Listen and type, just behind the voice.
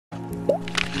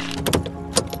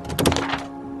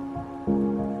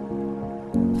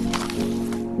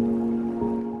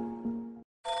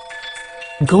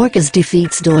Goerges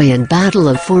defeats Doi in battle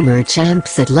of former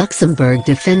champs at Luxembourg.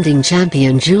 Defending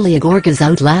champion Julia Goerges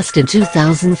outlasted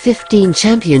 2015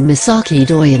 champion Misaki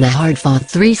Doi in a hard-fought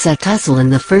three-set tussle in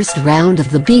the first round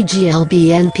of the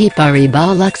BNP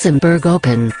Paribas Luxembourg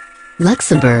Open.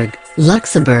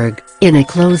 Luxembourg, in a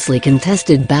closely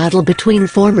contested battle between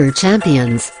former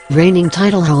champions, reigning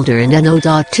titleholder and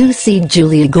NO.2 seed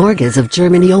Julia Goerges of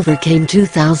Germany overcame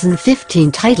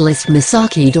 2015 titleist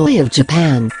Misaki Doi of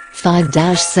Japan,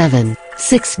 5-7,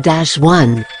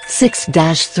 6-1,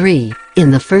 6-3,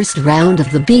 in the first round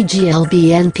of the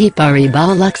BNP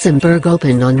Paribas Luxembourg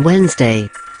Open on Wednesday.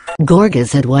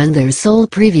 Goerges had won their sole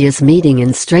previous meeting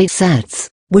in straight sets,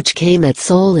 which came at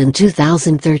Seoul in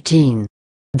 2013.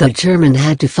 The German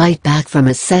had to fight back from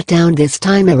a set down this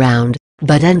time around,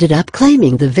 but ended up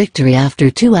claiming the victory after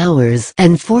 2 hours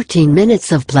and 14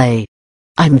 minutes of play.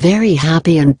 "I'm very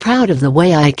happy and proud of the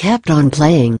way I kept on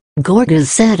playing," Goerges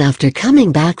said after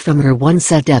coming back from her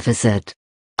one-set deficit.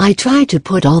 "I tried to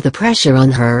put all the pressure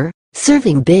on her,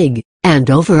 serving big, and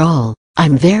overall,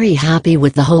 I'm very happy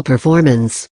with the whole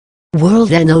performance."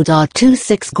 World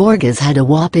NO.26 Goerges had a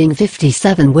whopping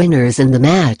 57 winners in the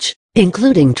match,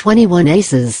 including 21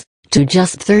 aces, to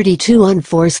just 32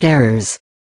 unforced errors.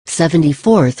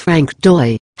 74th-ranked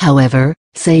Doi, however,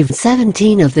 saved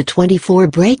 17 of the 24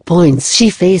 break points she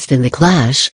faced in the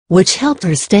clash, which helped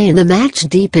her stay in the match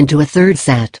deep into a third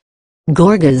set.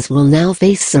 Goerges will now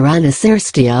face Sorana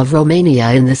Cirstea of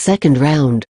Romania in the second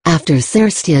round, after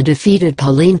Cirstea defeated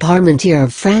Pauline Parmentier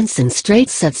of France in straight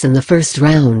sets in the first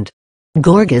round.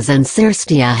 Goerges and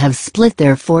Cirstea have split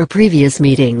their 4 previous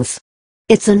meetings.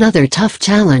 "It's another tough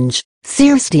challenge.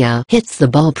 Cirstea hits the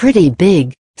ball pretty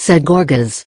big," said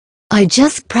Goerges. "I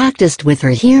just practiced with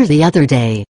her here the other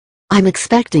day. I'm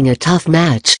expecting a tough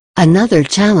match, another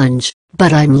challenge,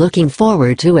 but I'm looking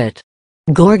forward to it."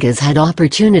 Goerges had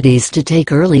opportunities to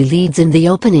take early leads in the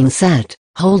opening set,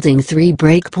 holding 3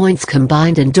 break points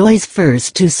combined in Doi's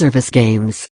first 2 service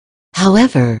games.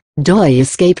 However, Doi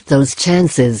escaped those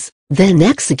chances, then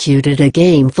executed a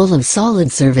game full of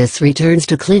solid service returns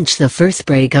to clinch the first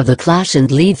break of the clash and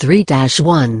lead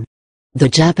 3-1. The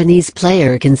Japanese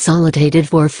player consolidated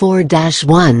for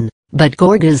 4-1, but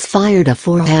Goerges fired a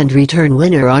forehand return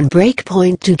winner on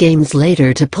breakpoint 2 games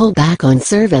later to pull back on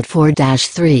serve at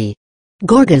 4-3.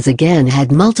 Goerges again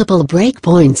had multiple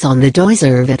breakpoints on the Doi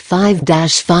serve at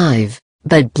 5-5,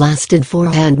 but blasted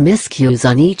forehand miscues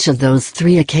on each of those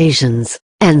 3 occasions,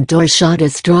 and Doi shot a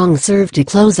strong serve to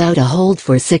close out a hold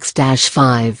for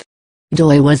 6-5.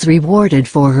 Doi was rewarded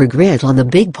for her grit on the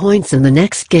big points in the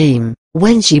next game,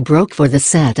 when she broke for the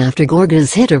set after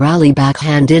Goerges hit a rally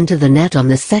backhand into the net on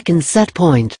the second set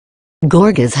point.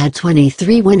 Goerges had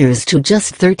 23 winners to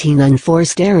just 13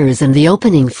 unforced errors in the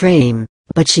opening frame,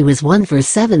 but she was 1 for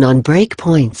 7 on break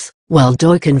points, while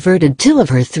Doi converted 2 of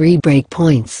her 3 break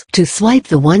points to swipe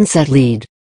the one-set lead.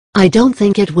 "I don't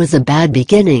think it was a bad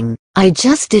beginning, I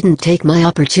just didn't take my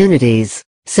opportunities,"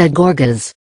 said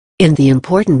Goerges. "In the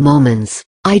important moments,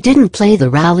 I didn't play the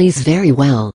rallies very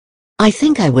well. I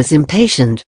think I was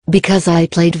impatient, because I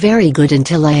played very good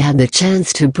until I had the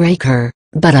chance to break her,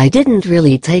 but I didn't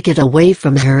really take it away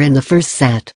from her in the first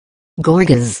set."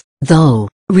 Goerges, though,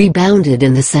 rebounded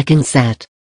in the second set.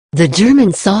 The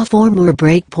German saw 4 more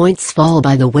break points fall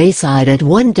by the wayside at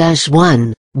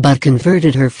 1-1, but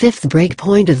converted her 5th break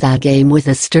point of that game with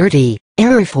a sturdy,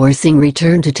 error-forcing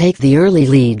return to take the early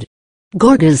lead.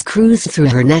 Goerges cruised through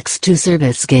her next 2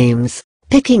 service games,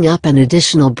 picking up an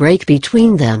additional break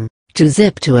between them, to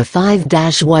zip to a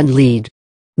 5-1 lead.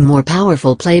 More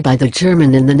powerful play by the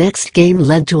German in the next game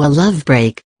led to a love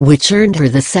break, which earned her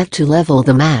the set to level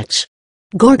the match.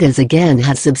 Goerges again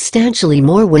had substantially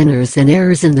more winners than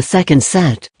errors in the second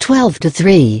set,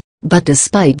 12-3, but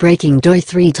despite breaking Doi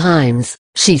 3 times,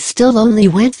 she still only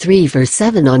went 3 for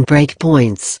 7 on break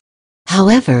points.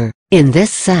 However, in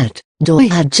this set, Doi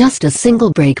had just a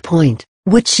single break point,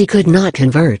 which she could not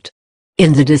convert.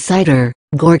 In the decider,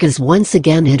 Goerges once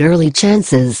again had early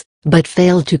chances, but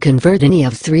failed to convert any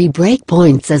of 3 break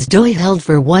points as Doi held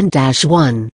for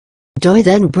 1-1. Doi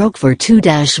then broke for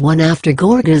 2-1 after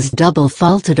Goerges double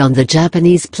faulted on the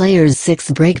Japanese player's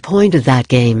 6th break point of that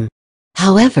game.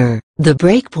 However, the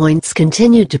break points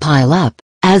continued to pile up,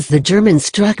 as the German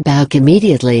struck back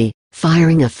immediately,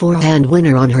 firing a forehand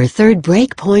winner on her 3rd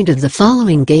break point of the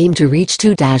following game to reach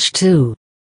 2-2.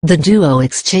 The duo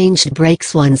exchanged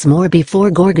breaks once more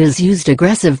before Goerges used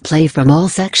aggressive play from all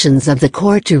sections of the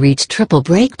court to reach triple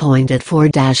breakpoint at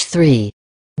 4-3.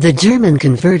 The German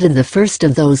converted the first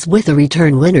of those with a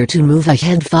return winner to move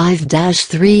ahead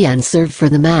 5-3 and serve for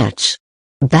the match.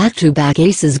 Back-to-back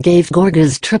aces gave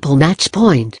Goerges triple match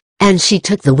point, and she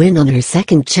took the win on her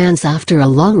second chance after a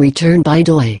long return by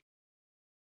Doi.